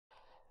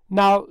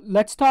Now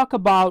let's talk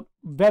about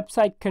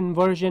website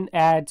conversion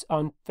ads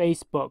on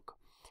Facebook.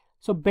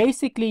 So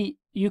basically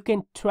you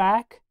can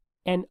track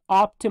and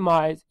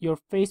optimize your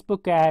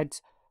Facebook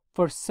ads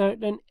for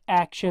certain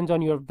actions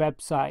on your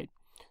website.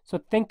 So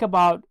think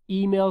about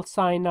email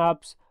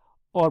signups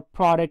or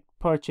product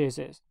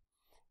purchases.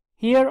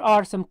 Here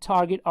are some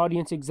target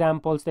audience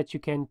examples that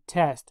you can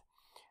test.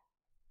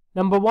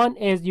 Number one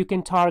is you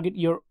can target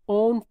your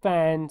own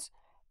fans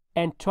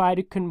and try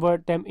to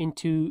convert them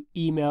into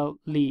email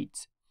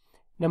leads.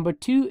 Number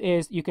two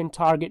is you can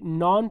target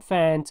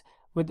non-fans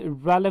with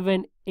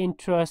relevant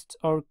interests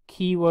or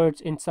keywords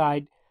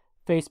inside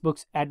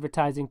Facebook's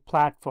advertising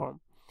platform.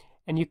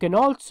 And you can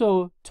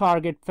also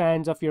target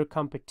fans of your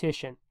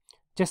competition.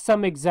 Just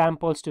some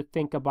examples to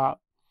think about.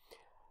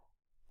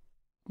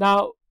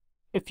 Now,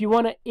 if you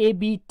want to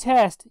A/B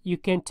test, you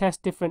can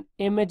test different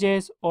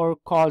images or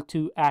call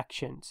to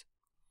actions.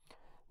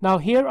 Now,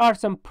 here are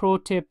some pro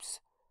tips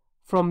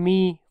from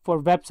me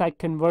for website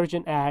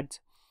conversion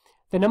ads.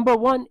 The number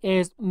one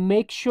is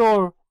make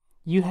sure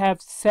you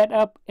have set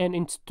up and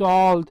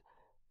installed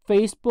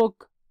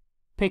Facebook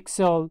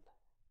Pixel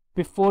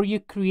before you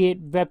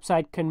create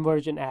website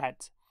conversion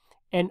ads.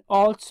 And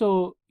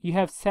also you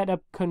have set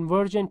up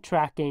conversion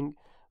tracking,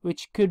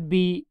 which could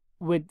be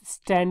with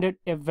standard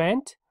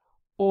event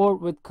or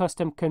with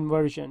custom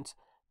conversions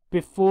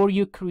before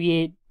you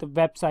create the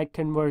website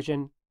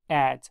conversion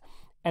ads.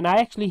 And I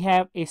actually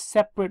have a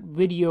separate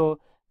video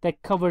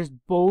that covers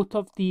both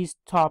of these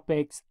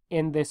topics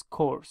in this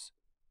course.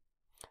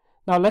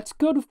 Now let's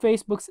go to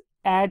Facebook's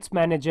Ads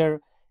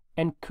Manager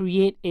and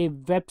create a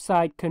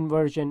website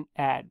conversion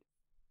ad.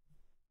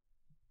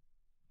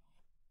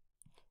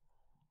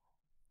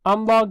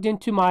 I'm logged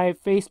into my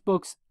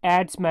Facebook's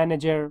Ads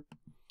Manager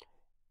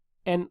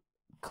and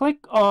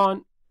click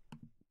on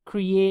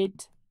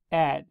Create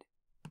Ad.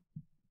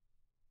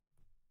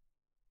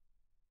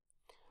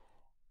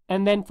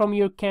 And then from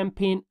your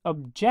campaign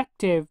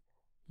objective,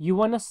 you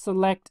want to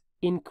select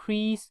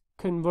Increase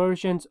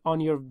Conversions on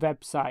your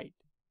website.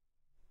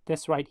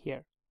 This right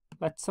here.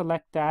 Let's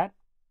select that.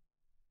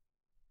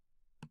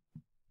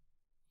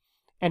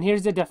 And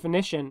here's the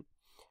definition.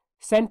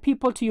 Send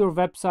people to your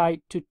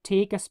website to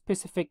take a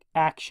specific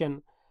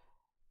action,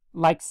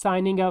 like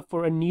signing up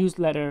for a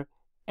newsletter,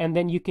 and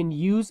then you can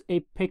use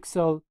a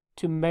pixel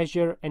to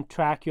measure and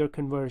track your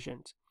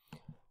conversions.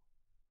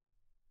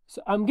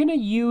 So I'm going to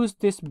use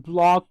this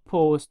blog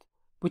post,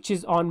 which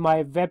is on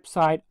my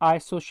website,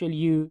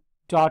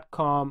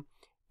 isocialu.com,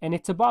 and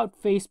it's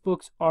about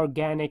Facebook's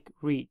organic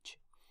reach.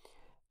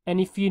 And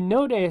if you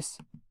notice,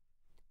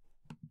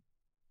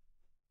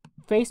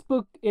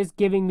 Facebook is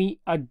giving me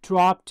a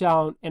drop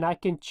down and I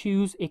can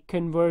choose a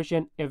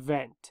conversion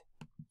event.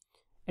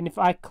 And if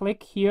I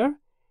click here,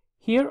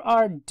 here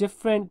are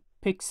different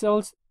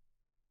pixels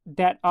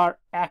that are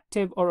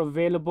active or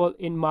available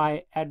in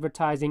my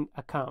advertising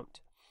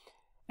account.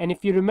 And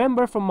if you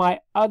remember from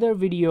my other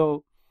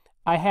video,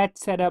 I had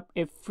set up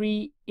a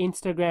free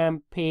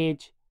Instagram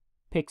page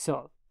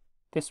pixel,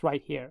 this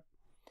right here.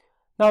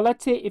 Now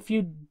let's say if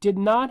you did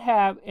not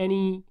have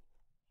any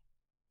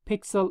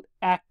pixel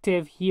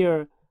active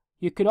here,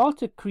 you could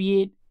also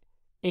create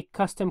a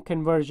custom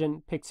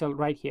conversion pixel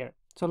right here.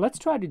 So let's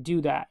try to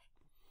do that.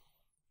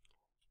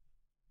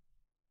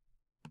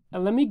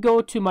 And let me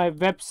go to my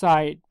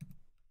website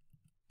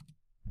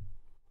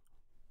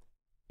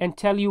and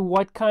tell you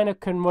what kind of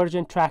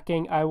conversion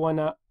tracking I want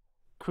to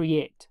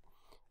create.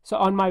 So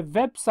on my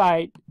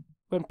website,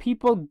 when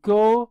people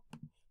go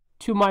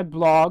to my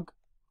blog,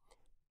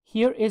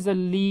 here is a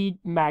lead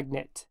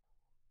magnet.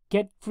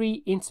 Get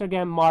free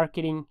Instagram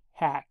marketing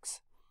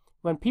hacks.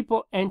 When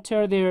people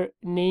enter their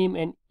name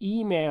and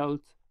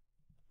emails,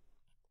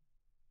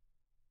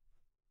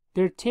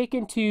 they're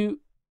taken to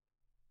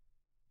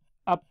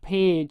a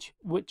page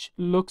which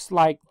looks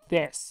like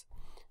this.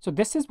 So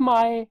this is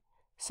my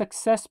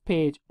success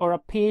page, or a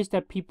page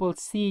that people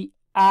see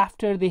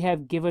after they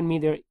have given me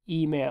their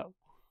email.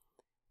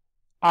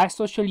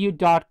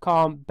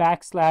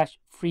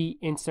 isocialu.com/free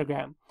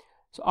Instagram.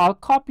 So I'll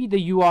copy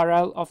the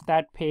URL of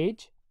that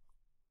page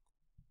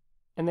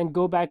and then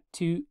go back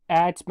to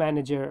Ads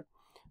Manager.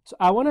 So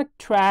I want to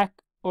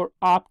track or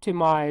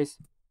optimize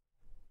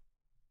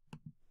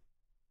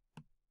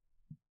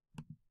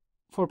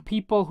for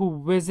people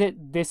who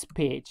visit this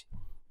page,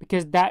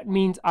 because that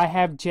means I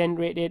have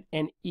generated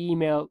an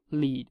email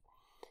lead.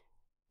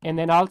 And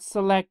then I'll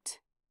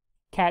select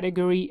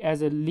category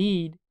as a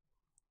lead,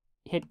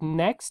 hit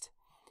next,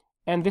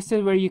 and this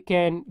is where you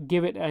can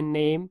give it a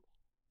name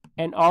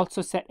and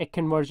also set a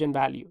conversion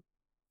value.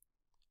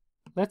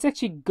 Let's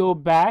actually go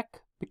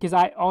back because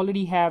I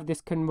already have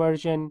this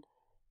conversion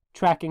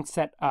tracking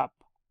set up.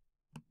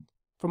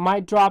 For my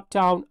drop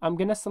down, I'm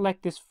going to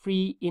select this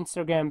free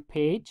Instagram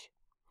page.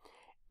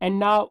 And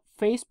now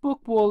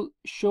Facebook will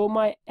show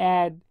my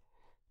ad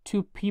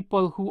to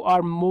people who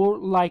are more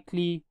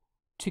likely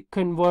to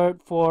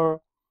convert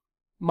for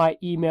my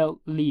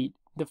email lead,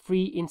 the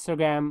free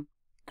Instagram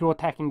growth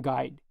hacking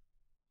guide.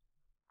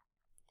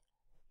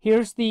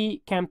 Here's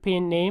the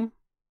campaign name.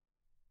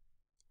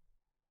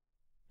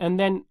 and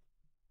then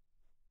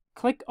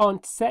click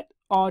on Set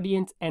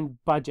Audience and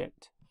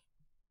Budget.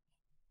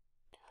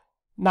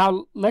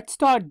 Now let's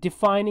start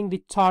defining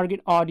the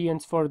target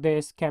audience for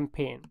this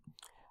campaign.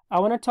 I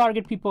want to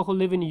target people who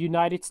live in the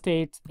United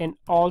States and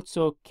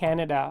also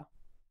Canada,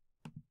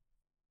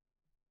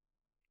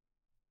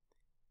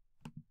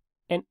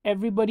 and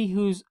everybody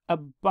who's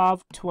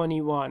above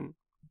 21,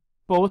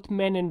 both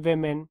men and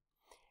women.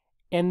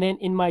 And then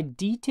in my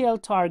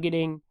detailed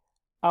targeting,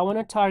 I want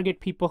to target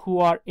people who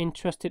are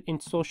interested in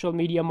social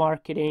media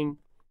marketing,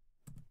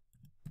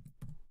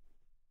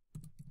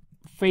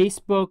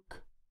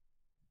 Facebook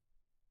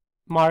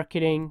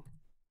marketing,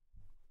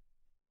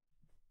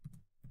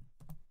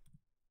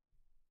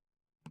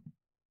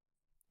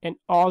 and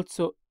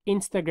also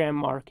Instagram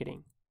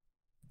marketing.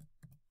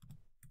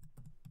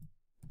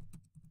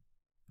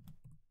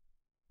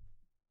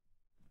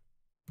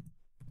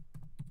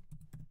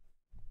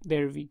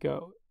 There we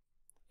go.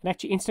 And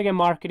actually Instagram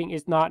marketing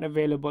is not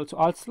available, so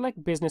I'll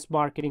select business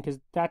marketing because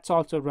that's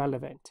also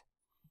relevant.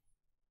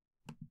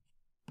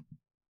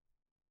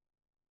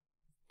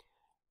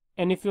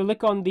 And if you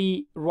look on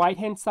the right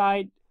hand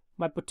side,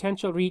 my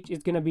potential reach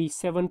is going to be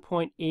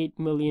 7.8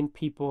 million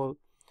people,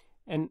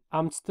 and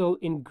I'm still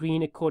in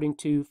green according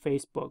to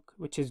Facebook,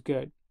 which is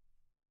good.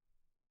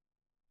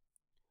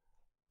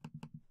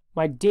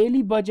 My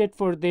daily budget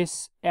for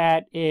this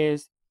ad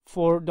is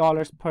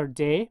 $4 per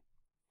day.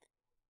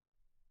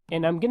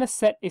 And I'm going to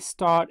set a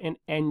start and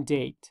end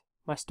date.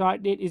 My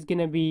start date is going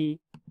to be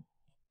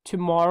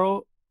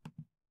tomorrow,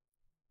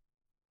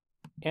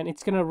 and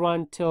it's going to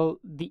run till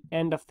the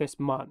end of this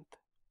month.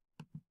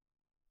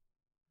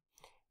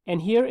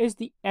 And here is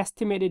the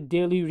estimated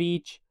daily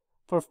reach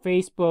for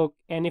Facebook,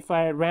 and if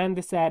I ran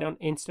this ad on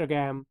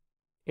Instagram,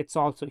 it's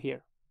also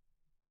here.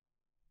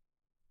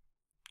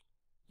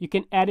 You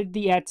can edit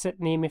the ad set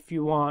name if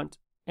you want,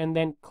 and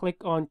then click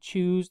on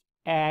Choose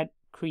Ad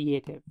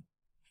Creative.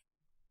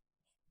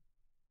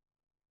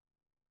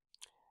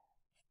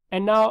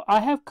 And now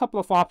I have a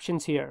couple of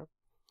options here.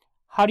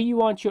 How do you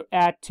want your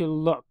ad to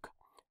look?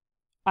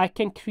 I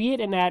can create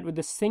an ad with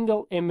a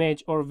single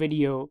image or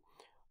video,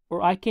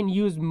 or I can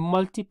use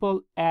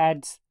multiple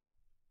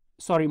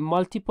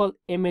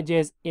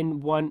images in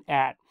one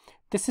ad.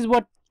 This is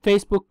what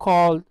Facebook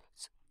calls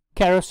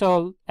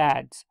carousel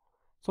ads.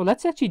 So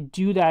let's actually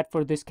do that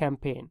for this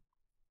campaign.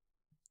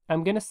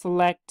 I'm going to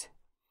select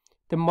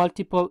the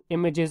multiple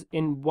images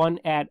in one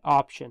ad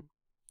option.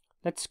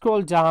 Let's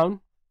scroll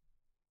down.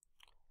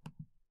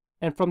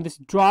 And from this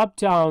drop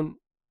down,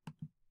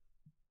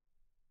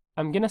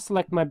 I'm going to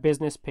select my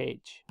business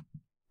page,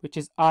 which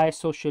is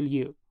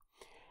iSocialU.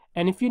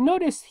 And if you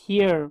notice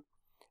here,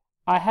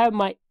 I have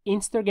my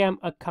Instagram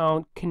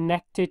account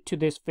connected to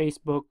this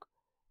Facebook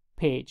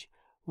page,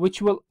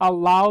 which will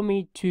allow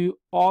me to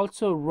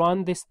also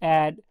run this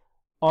ad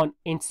on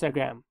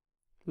Instagram.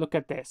 Look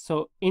at this.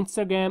 So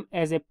Instagram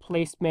as a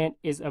placement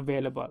is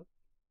available.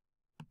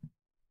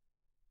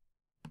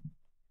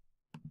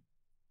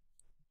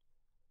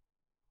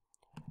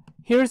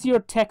 Here's your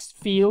text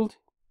field.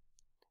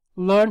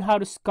 Learn how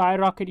to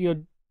skyrocket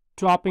your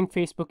dropping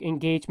Facebook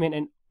engagement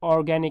and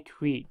organic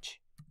reach.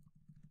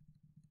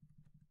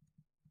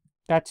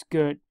 That's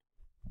good.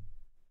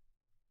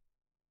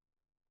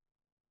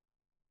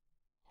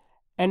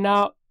 And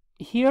now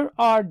here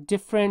are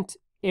different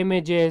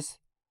images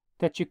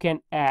that you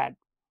can add.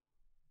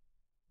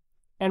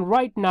 And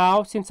right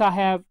now, since I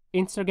have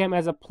Instagram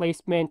as a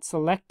placement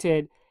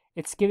selected,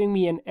 it's giving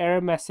me an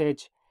error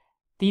message.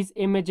 These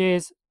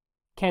images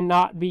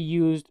cannot be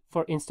used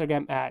for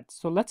Instagram ads.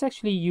 So let's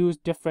actually use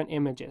different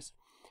images.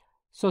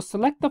 So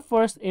select the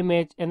first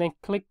image and then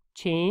click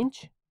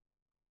change.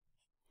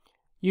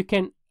 You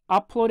can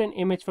upload an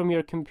image from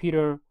your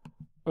computer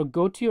or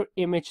go to your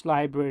image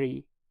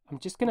library. I'm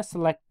just going to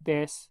select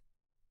this,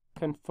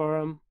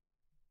 confirm.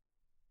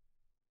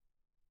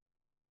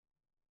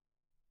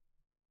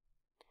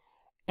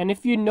 And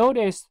if you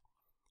notice,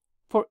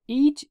 for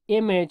each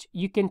image,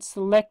 you can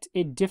select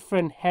a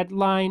different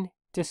headline,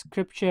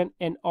 description,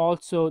 and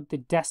also the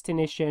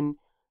destination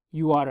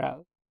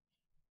URL.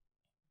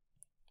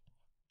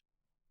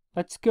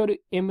 Let's go to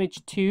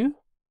image 2,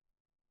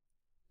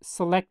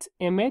 select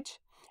image,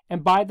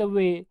 and by the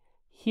way,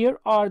 here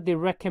are the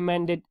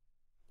recommended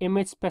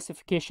image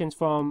specifications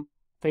from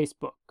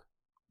Facebook.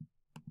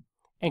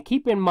 And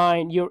keep in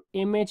mind, your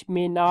image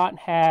may not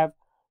have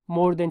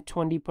more than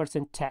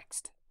 20%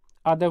 text.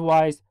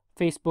 Otherwise,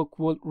 Facebook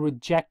will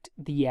reject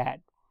the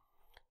ad.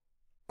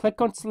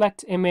 Click on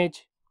select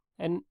image,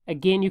 and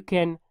again you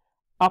can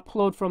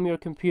upload from your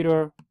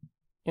computer.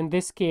 In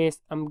this case,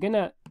 I'm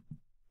gonna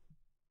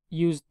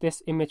use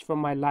this image from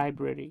my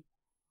library.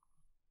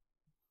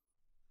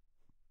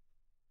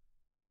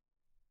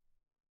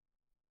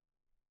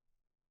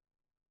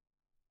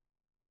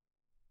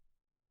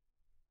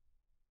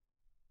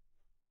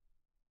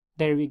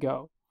 There we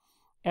go.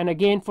 And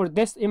again, for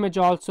this image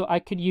also, I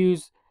could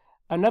use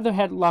another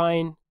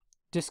headline,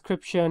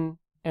 description,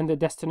 and the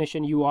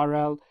destination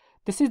URL.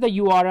 This is the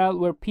URL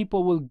where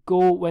people will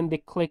go when they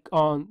click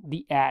on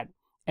the ad.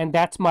 And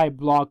that's my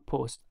blog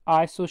post,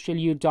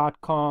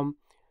 isocialu.com,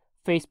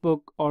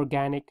 Facebook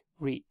organic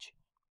reach.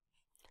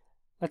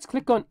 Let's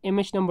click on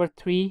image number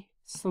 3,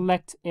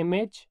 select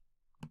image.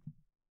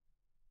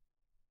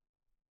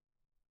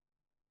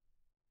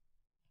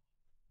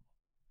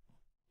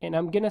 And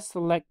I'm going to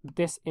select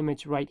this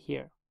image right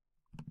here.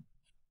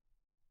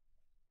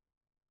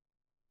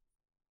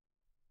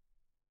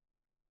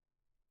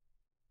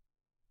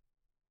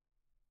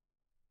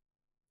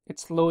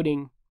 It's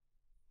loading.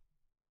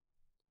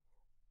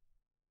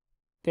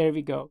 There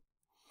we go.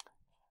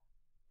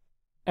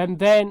 And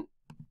then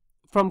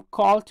from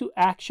call to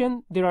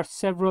action, there are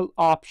several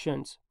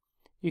options.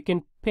 You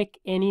can pick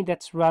any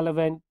that's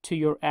relevant to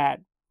your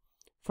ad.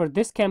 For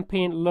this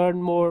campaign,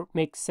 learn more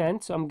makes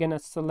sense, so I'm going to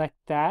select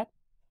that.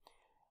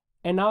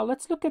 And now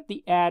let's look at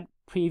the ad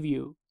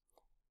preview.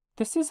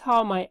 This is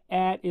how my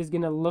ad is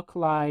going to look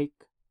like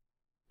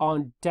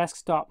on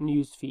desktop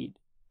newsfeed.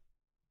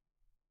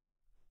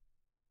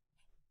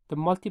 The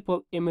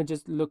multiple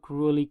images look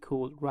really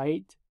cool,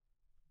 right?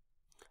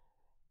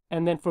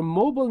 And then for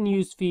mobile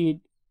newsfeed,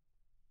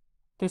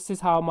 this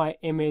is how my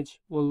image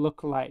will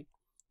look like.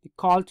 The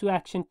call to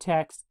action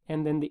text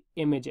and then the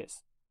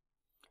images.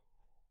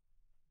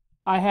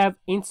 I have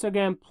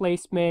Instagram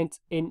placement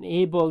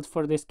enabled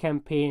for this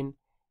campaign,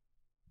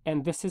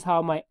 and this is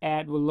how my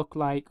ad will look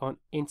like on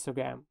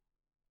Instagram.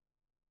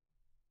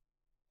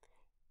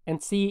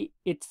 And see,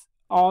 it's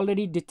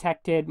already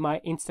detected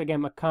my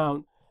Instagram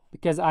account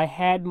because I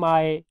had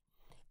my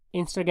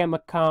Instagram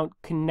account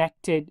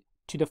connected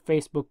to the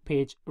Facebook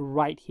page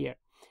right here.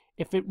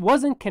 If it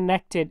wasn't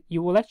connected,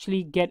 you will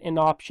actually get an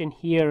option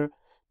here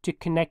to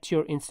connect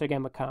your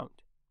Instagram account.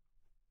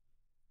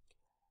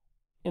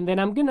 And then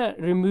I'm gonna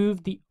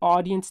remove the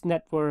audience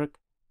network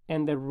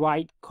and the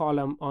right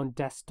column on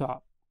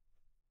desktop.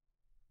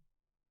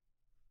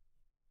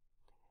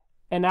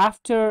 And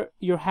after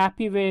you're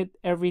happy with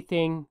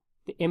everything,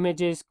 the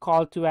images,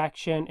 call to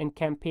action, and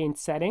campaign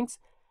settings,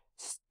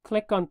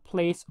 click on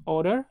place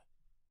order.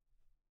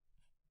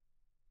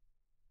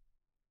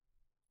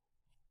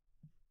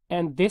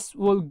 And this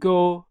will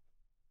go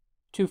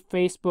to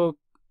Facebook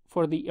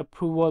for the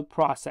approval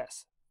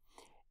process.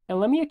 And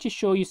let me actually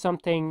show you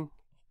something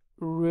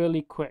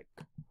really quick.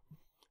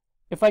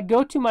 If I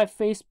go to my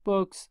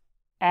Facebook's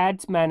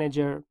Ads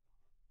Manager,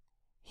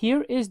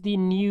 here is the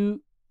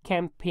new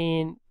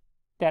campaign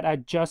that I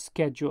just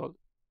scheduled.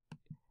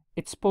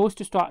 It's supposed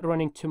to start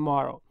running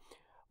tomorrow.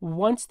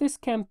 Once this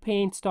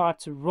campaign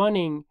starts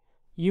running,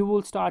 you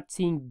will start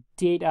seeing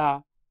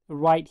data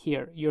right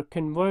here. Your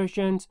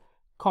conversions,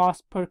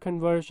 cost per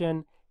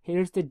conversion,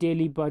 here's the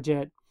daily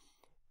budget,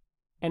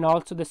 and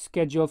also the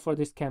schedule for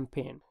this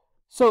campaign.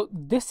 So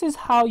this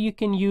is how you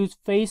can use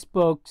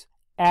Facebook's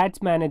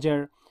Ads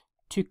Manager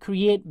to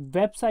create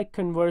website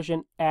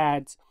conversion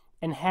ads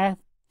and have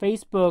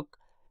Facebook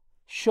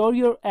show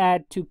your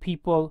ad to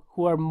people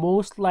who are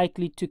most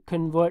likely to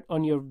convert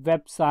on your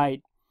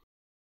website